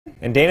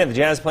And Dana, the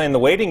Jazz playing the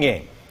waiting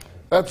game.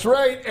 That's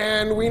right,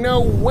 and we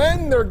know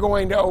when they're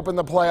going to open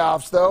the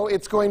playoffs, though.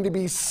 It's going to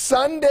be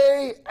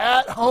Sunday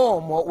at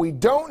home. What we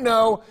don't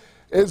know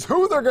is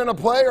who they're going to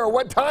play or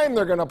what time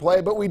they're going to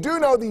play, but we do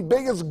know the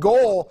biggest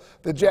goal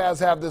the Jazz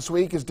have this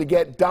week is to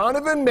get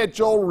Donovan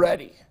Mitchell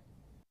ready.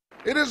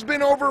 It has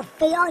been over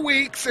 4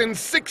 weeks and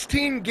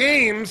 16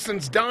 games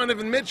since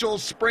Donovan Mitchell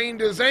sprained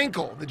his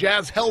ankle. The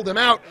Jazz held him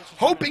out,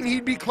 hoping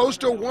he'd be close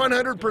to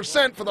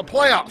 100% for the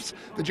playoffs.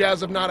 The Jazz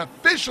have not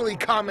officially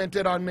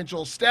commented on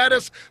Mitchell's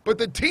status, but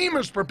the team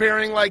is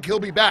preparing like he'll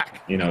be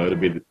back. You know, it'll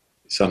be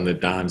something that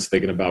Don's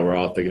thinking about, we're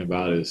all thinking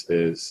about,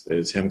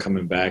 is him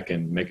coming back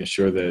and making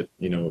sure that,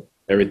 you know,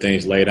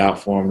 everything's laid out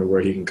for him to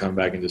where he can come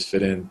back and just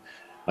fit in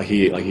like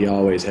he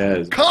always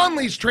has.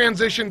 Conley's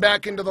transition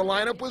back into the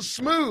lineup was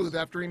smooth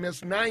after he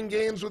missed 9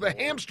 games with a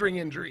hamstring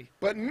injury.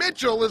 But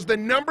Mitchell is the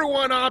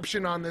 #1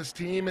 option on this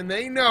team, and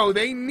they know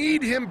they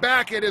need him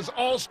back at his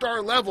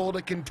all-star level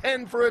to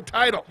contend for a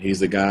title.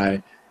 He's the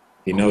guy.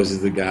 He knows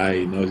he's the guy.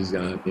 He knows he's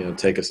going to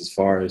take us as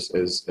far as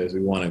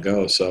we want to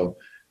go. So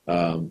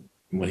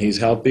when he's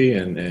healthy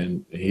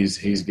and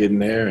he's getting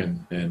there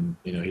and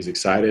he's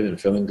excited and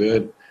feeling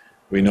good,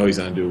 we know he's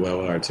going to do well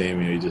with our team.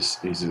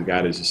 He's a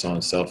guy that's just so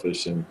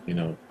unselfish, and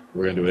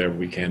we're going to do whatever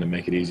we can to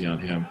make it easy on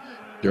him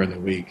during the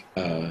week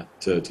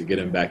to get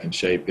him back in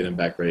shape, get him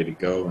back ready to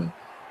go, and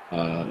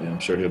I'm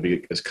sure he'll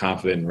be as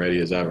confident and ready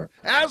as ever.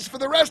 As for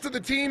the rest of the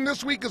team,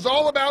 this week is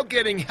all about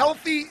getting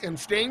healthy and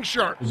staying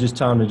sharp. It's just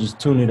time to just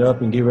tune it up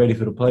and get ready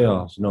for the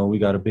playoffs. We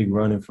got a big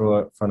run in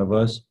front of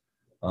us,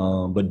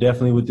 but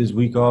definitely with this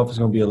week off, it's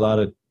going to be a lot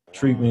of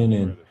treatment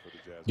and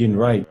getting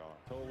right.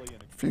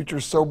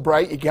 Future's so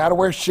bright, you gotta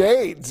wear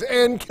shades.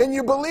 And can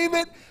you believe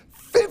it?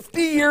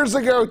 50 years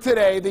ago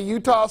today, the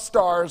Utah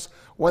Stars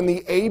won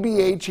the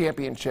ABA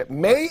championship.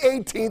 May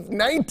 18th,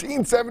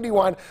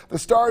 1971, the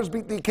Stars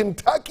beat the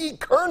Kentucky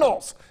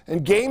Colonels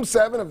in Game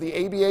 7 of the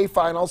ABA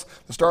Finals.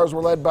 The Stars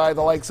were led by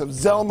the likes of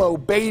Zelmo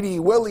Beatty,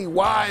 Willie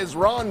Wise,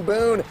 Ron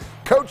Boone,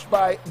 coached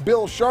by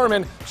Bill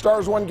Sharman.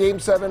 Stars won Game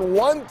 7,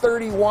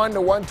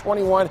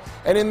 131-121.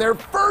 And in their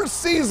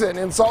first season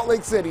in Salt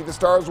Lake City, the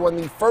Stars won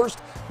the first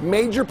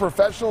major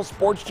professional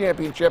sports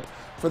championship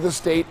for the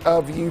state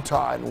of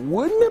Utah. And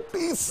wouldn't it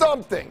be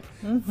something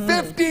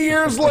 50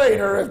 years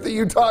later if the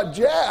Utah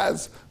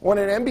Jazz won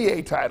an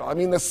NBA title? I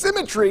mean, the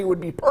symmetry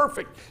would be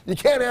perfect. You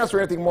can't ask for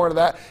anything more than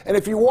that. And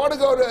if you want to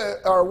go to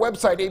our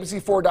website,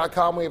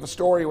 abc4.com, we have a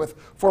story with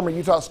former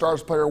Utah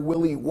Stars player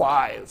Willie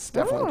Wise.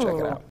 Definitely check it out.